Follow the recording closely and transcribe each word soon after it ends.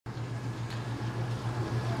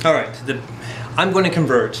All right, I'm going to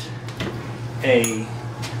convert a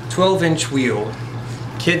 12-inch wheel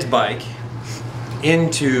kid's bike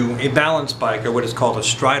into a balance bike, or what is called a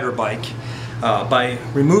strider bike, by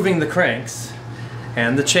removing the cranks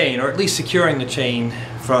and the chain, or at least securing the chain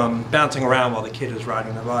from bouncing around while the kid is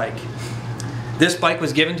riding the bike. This bike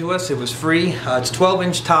was given to us, it was free. It's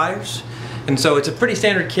 12-inch tires, and so it's a pretty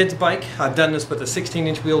standard kid's bike. I've done this with a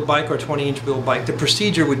 16-inch wheel bike or a 20-inch wheel bike. The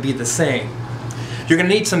procedure would be the same. You're going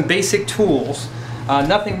to need some basic tools,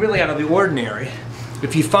 nothing really out of the ordinary.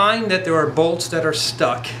 If you find that there are bolts that are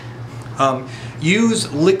stuck, use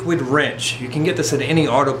liquid wrench. You can get this at any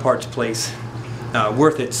auto parts place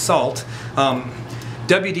worth its salt.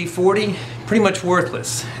 WD-40, pretty much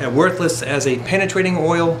worthless. Worthless as a penetrating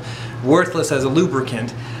oil, worthless as a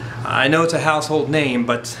lubricant. I know it's a household name,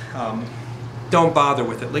 but don't bother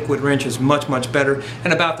with it. Liquid wrench is much, much better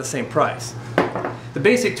and about the same price. The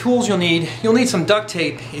basic tools you'll need some duct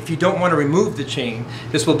tape if you don't want to remove the chain.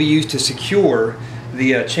 This will be used to secure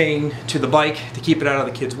the chain to the bike to keep it out of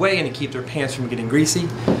the kid's way and to keep their pants from getting greasy.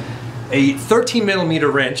 A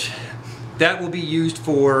 13mm wrench, that will be used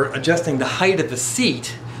for adjusting the height of the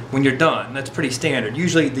seat when you're done. That's pretty standard.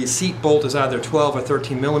 Usually the seat bolt is either 12 or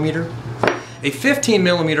 13mm. A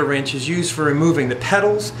 15mm wrench is used for removing the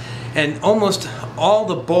pedals and almost all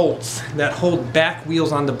the bolts that hold back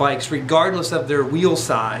wheels on the bikes, regardless of their wheel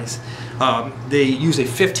size. They use a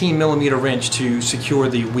 15mm wrench to secure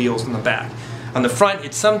the wheels in the back. On the front,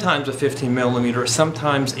 it's sometimes a 15mm,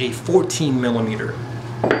 sometimes a 14mm.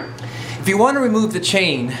 If you want to remove the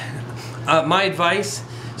chain, my advice,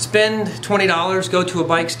 spend $20, go to a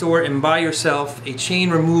bike store and buy yourself a chain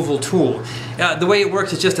removal tool. The way it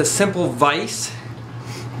works is just a simple vise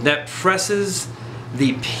that presses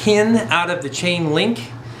the pin out of the chain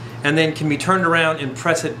link and then can be turned around and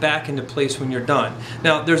press it back into place when you're done.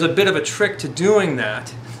 Now, there's a bit of a trick to doing that,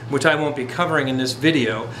 which I won't be covering in this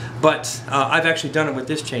video, but I've actually done it with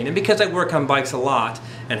this chain. And because I work on bikes a lot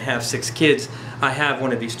and have 6 kids, I have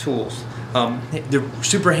one of these tools. They're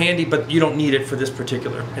super handy, but you don't need it for this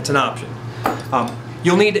particular. It's an option.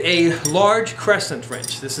 You'll need a large crescent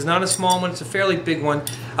wrench. This is not a small one, it's a fairly big one.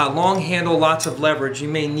 Long handle, lots of leverage. You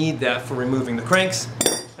may need that for removing the cranks.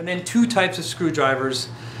 And then 2 types of screwdrivers.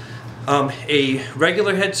 A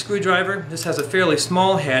regular head screwdriver, this has a fairly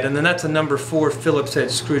small head, and then that's a number 4 Phillips head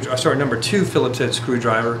screwdriver, sorry, number 2 Phillips head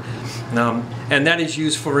screwdriver, and that is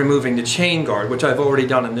used for removing the chain guard, which I've already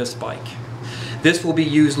done on this bike. This will be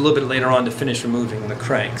used a little bit later on to finish removing the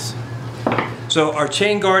cranks. So our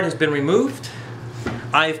chain guard has been removed.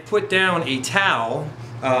 I've put down a towel.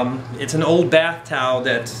 It's an old bath towel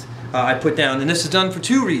that I put down, and this is done for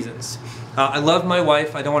 2 reasons. I love my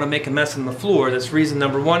wife. I don't want to make a mess on the floor. That's reason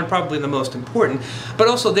number 1, probably the most important. But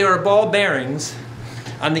also there are ball bearings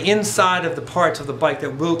on the inside of the parts of the bike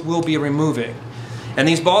that we'll be removing. And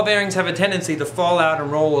these ball bearings have a tendency to fall out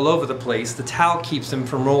and roll all over the place. The towel keeps them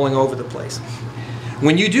from rolling over the place.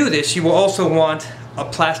 When you do this, you will also want a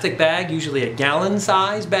plastic bag, usually a gallon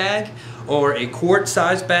size bag or a quart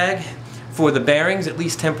size bag for the bearings, at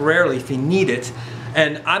least temporarily if you need it.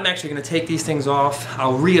 And I'm actually going to take these things off.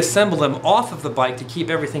 I'll reassemble them off of the bike to keep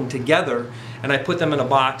everything together, and I put them in a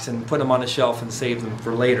box and put them on a shelf and save them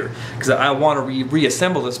for later, because I want to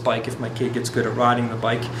reassemble this bike if my kid gets good at riding the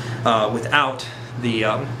bike without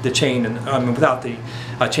the chain and without the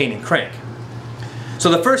chain and crank. So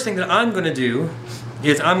the first thing that I'm going to do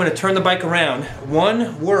is I'm going to turn the bike around.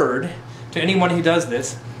 One word to anyone who does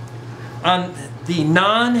this: on the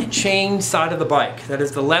non-chained side of the bike, that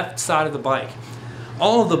is the left side of the bike,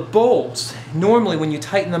 all of the bolts, normally when you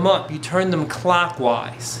tighten them up, you turn them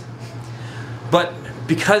clockwise. But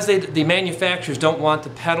because the manufacturers don't want the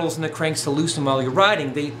pedals and the cranks to loosen while you're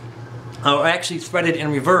riding, they are actually threaded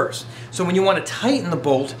in reverse. So when you want to tighten the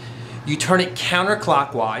bolt, you turn it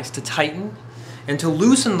counterclockwise to tighten, and to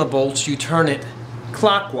loosen the bolts, you turn it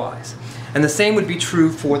clockwise. And the same would be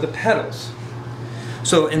true for the pedals.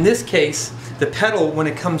 So in this case, the pedal, when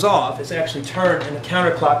it comes off, is actually turned in a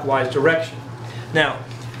counterclockwise direction. Now,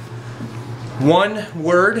 one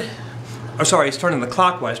word, or sorry, it's turned in the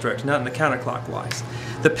clockwise direction, not in the counterclockwise.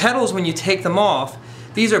 The pedals, when you take them off,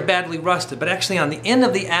 these are badly rusted, but actually on the end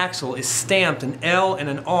of the axle is stamped an L and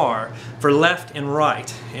an R for left and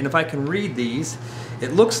right. And if I can read these,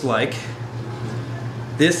 it looks like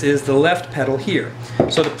this is the left pedal here.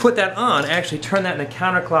 So to put that on, I actually turn that in a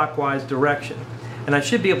counterclockwise direction. And I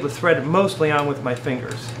should be able to thread it mostly on with my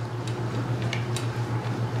fingers.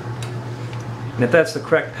 And if that's the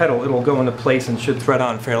correct pedal, it'll go into place and should thread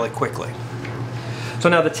on fairly quickly. So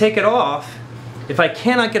now to take it off, if I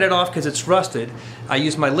cannot get it off because it's rusted, I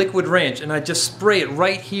use my liquid wrench and I just spray it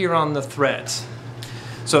right here on the threads.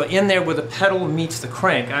 So in there where the pedal meets the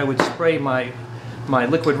crank, I would spray my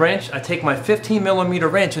liquid wrench. I take my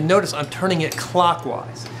 15mm wrench, and notice I'm turning it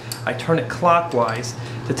clockwise. I turn it clockwise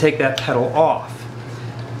to take that pedal off.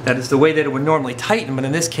 That is the way that it would normally tighten, but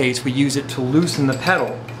in this case we use it to loosen the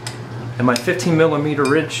pedal. And my 15mm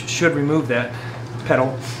wrench should remove that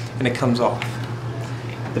pedal, and it comes off.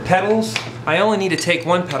 The pedals, I only need to take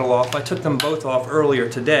one pedal off. I took them both off earlier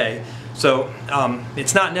today, so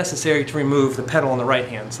it's not necessary to remove the pedal on the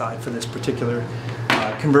right-hand side for this particular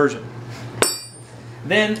conversion.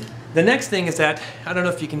 Then the next thing is that, I don't know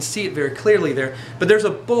if you can see it very clearly there, but there's a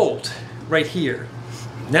bolt right here.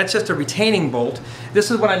 And that's just a retaining bolt. This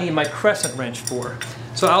is what I need my crescent wrench for.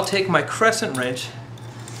 So I'll take my crescent wrench,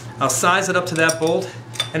 I'll size it up to that bolt,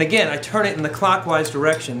 and again I turn it in the clockwise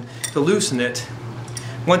direction to loosen it.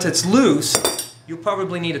 Once it's loose, you'll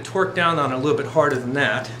probably need to torque down on it a little bit harder than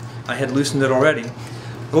that. I had loosened it already.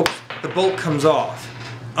 Oops, the bolt comes off.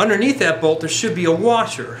 Underneath that bolt there should be a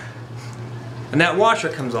washer, and that washer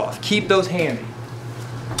comes off. Keep those handy.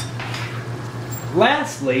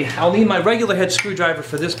 Lastly, I'll need my regular head screwdriver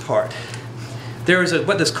for this part. There is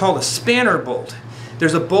what is called a spanner bolt.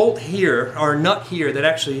 There's a bolt here, or a nut here, that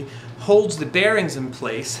actually holds the bearings in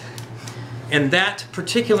place, and that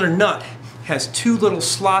particular nut has two little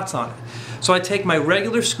slots on it. So I take my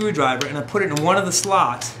regular screwdriver and I put it in one of the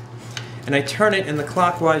slots, and I turn it in the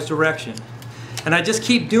clockwise direction. And I just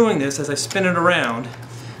keep doing this as I spin it around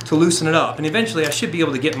to loosen it up. And eventually I should be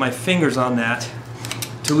able to get my fingers on that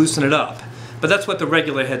to loosen it up. But that's what the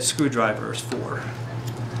regular head screwdriver is for.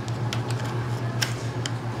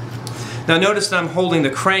 Now notice that I'm holding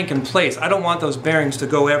the crank in place. I don't want those bearings to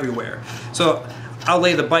go everywhere. So I'll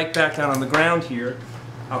lay the bike back down on the ground here.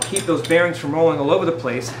 I'll keep those bearings from rolling all over the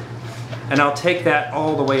place, and I'll take that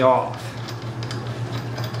all the way off.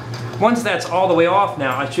 Once that's all the way off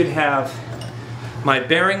now, I should have my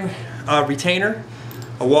bearing retainer,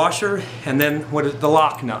 a washer, and then the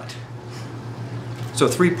lock nut. So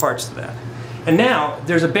 3 parts to that. And now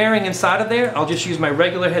there's a bearing inside of there. I'll just use my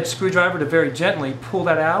regular head screwdriver to very gently pull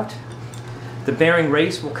that out. The bearing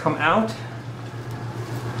race will come out.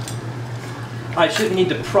 I shouldn't need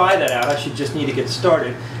to pry that out. I should just need to get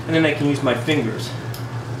started, and then I can use my fingers.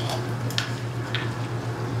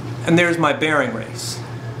 And there's my bearing race.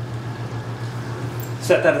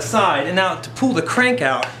 Set that aside, and now to pull the crank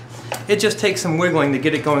out, it just takes some wiggling to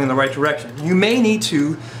get it going in the right direction. You may need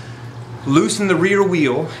to loosen the rear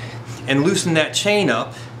wheel and loosen that chain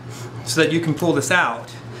up so that you can pull this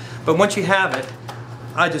out. But once you have it,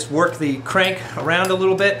 I just work the crank around a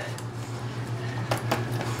little bit.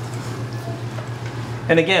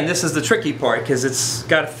 And again, this is the tricky part because it's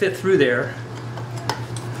got to fit through there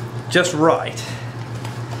just right.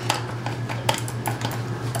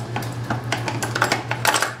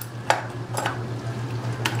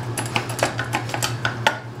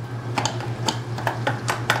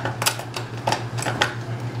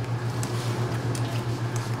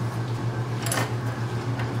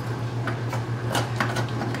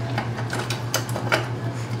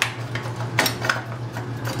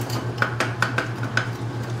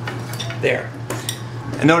 There.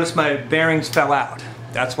 And notice my bearings fell out.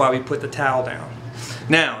 That's why we put the towel down.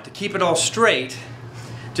 Now, to keep it all straight,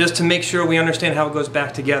 just to make sure we understand how it goes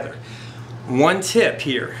back together. One tip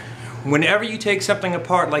here. Whenever you take something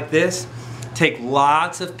apart like this, take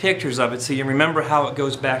lots of pictures of it so you remember how it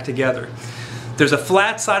goes back together. There's a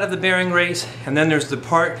flat side of the bearing race, and then there's the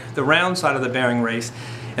round side of the bearing race.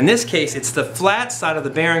 In this case, it's the flat side of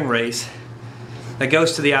the bearing race that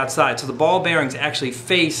goes to the outside. So the ball bearings actually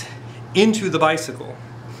face into the bicycle.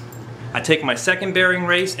 I take my second bearing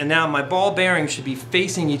race, and now my ball bearings should be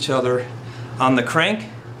facing each other on the crank.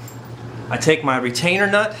 I take my retainer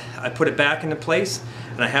nut, I put it back into place,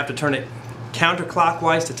 and I have to turn it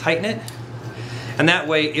counterclockwise to tighten it. And that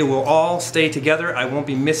way it will all stay together. I won't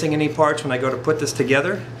be missing any parts when I go to put this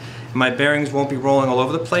together. My bearings won't be rolling all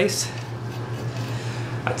over the place.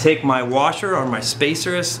 I take my washer, or my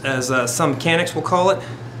spacer as some mechanics will call it,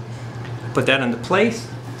 put that into place,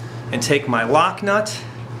 and take my lock nut,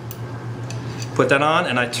 put that on,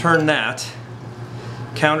 and I turn that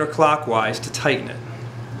counterclockwise to tighten it.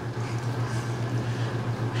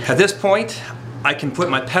 At this point, I can put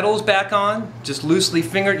my pedals back on, just loosely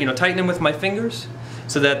tighten them with my fingers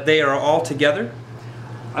so that they are all together.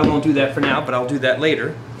 I won't do that for now, but I'll do that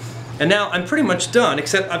later. And now I'm pretty much done,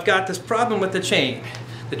 except I've got this problem with the chain.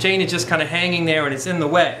 The chain is just kind of hanging there and it's in the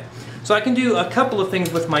way. So I can do a couple of things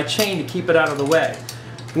with my chain to keep it out of the way.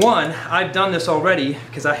 One, I've done this already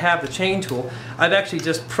because I have the chain tool. I've actually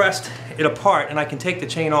just pressed it apart and I can take the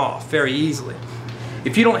chain off very easily.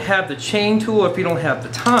 If you don't have the chain tool, or if you don't have the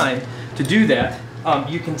time to do that,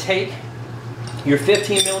 you can take your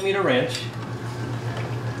 15mm wrench,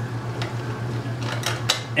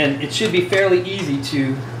 and it should be fairly easy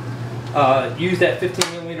to use that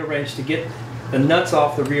 15mm wrench to get the nuts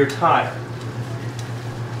off the rear tire.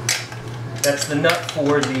 That's the nut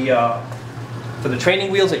for the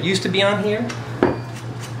training wheels that used to be on here.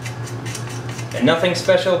 And nothing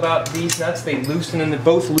special about these nuts. They loosen and they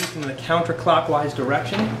both loosen in the counterclockwise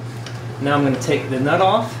direction. Now I'm going to take the nut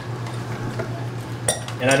off.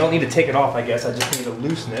 And I don't need to take it off, I guess. I just need to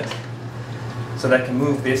loosen it so that I can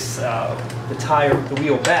move this the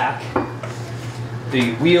wheel back.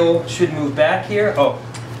 The wheel should move back here. Oh,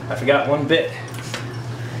 I forgot one bit.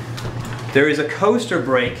 There is a coaster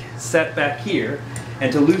brake set back here,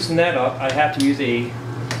 and to loosen that up, I have to use a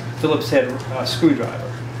Phillips head screwdriver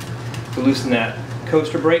to loosen that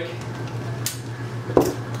coaster brake.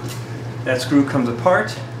 That screw comes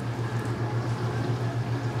apart,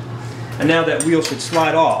 and now that wheel should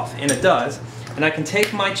slide off, and it does. And I can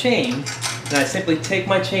take my chain, and I simply take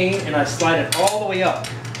my chain and I slide it all the way up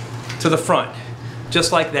to the front,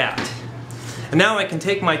 just like that. And now I can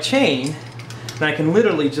take my chain and I can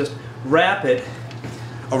literally just wrap it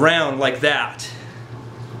around like that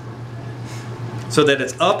so that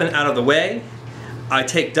it's up and out of the way. I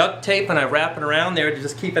take duct tape and I wrap it around there to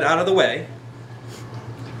just keep it out of the way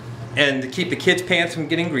and to keep the kids' pants from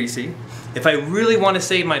getting greasy. If I really want to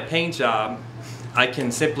save my paint job, I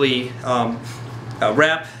can simply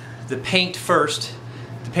wrap the paint first,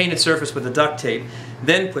 the painted surface, with the duct tape,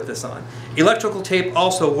 then put this on. Electrical tape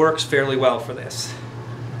also works fairly well for this.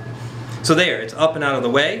 So there, it's up and out of the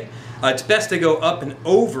way. It's best to go up and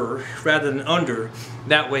over rather than under.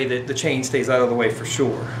 That way the chain stays out of the way for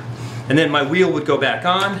sure. And then my wheel would go back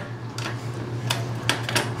on.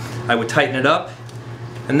 I would tighten it up.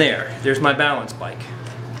 And there's my balance bike.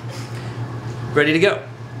 Ready to go.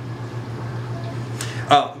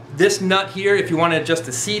 This nut here, if you want to adjust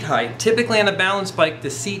the seat height, typically on a balance bike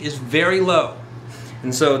the seat is very low.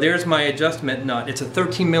 And so there's my adjustment nut. It's a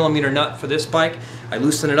 13mm nut for this bike. I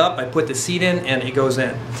loosen it up, I put the seat in, and it goes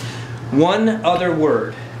in. One other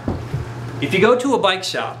word. If you go to a bike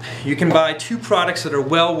shop, you can buy two products that are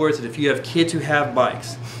well worth it if you have kids who have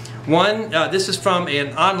bikes. One, this is from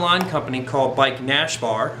an online company called Bike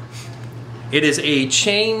Nashbar. It is a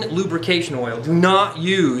chain lubrication oil. Do not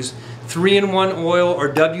use 3-in-1 oil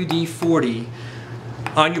or WD-40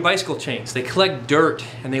 on your bicycle chains. They collect dirt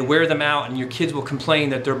and they wear them out, and your kids will complain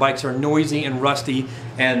that their bikes are noisy and rusty,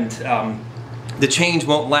 and the chains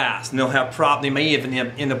won't last, and they'll have they may even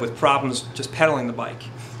end up with problems just pedaling the bike.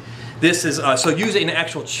 This is so use an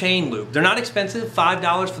actual chain lube. They're not expensive,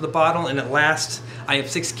 $5 for the bottle, and it lasts. I have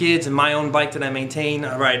 6 kids, and my own bike that I maintain,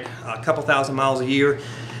 I ride a couple thousand miles a year.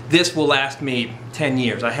 This will last me 10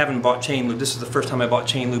 years. I haven't bought chain lube. This is the first time I bought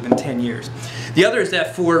chain lube in 10 years. The other is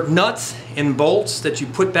that for nuts and bolts that you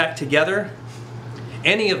put back together,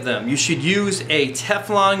 any of them, you should use a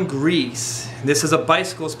Teflon grease. This is a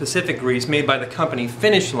bicycle specific grease made by the company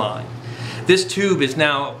Finish Line. This tube is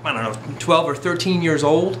now, I don't know, 12 or 13 years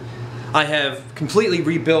old. I have completely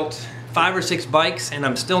rebuilt 5 or 6 bikes and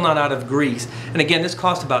I'm still not out of grease. And again, this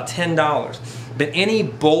costs about $10. But any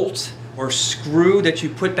bolt or screw that you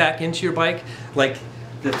put back into your bike, like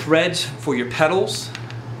the threads for your pedals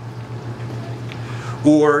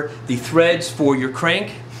or the threads for your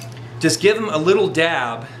crank, just give them a little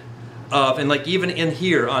dab of, and like even in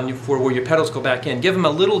here for where your pedals go back in, give them a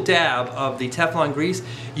little dab of the Teflon grease.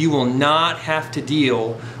 You will not have to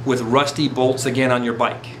deal with rusty bolts again on your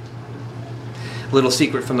bike. Little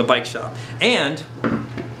secret from the bike shop. And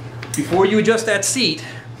before you adjust that seat,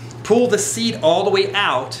 pull the seat all the way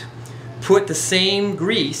out, put the same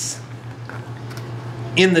grease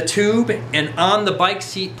in the tube and on the bike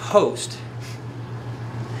seat post,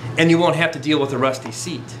 and you won't have to deal with a rusty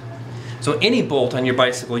seat. So any bolt on your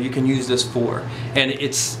bicycle you can use this for, and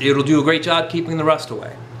it'll do a great job keeping the rust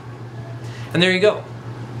away. And there you go.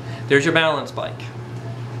 There's your balance bike.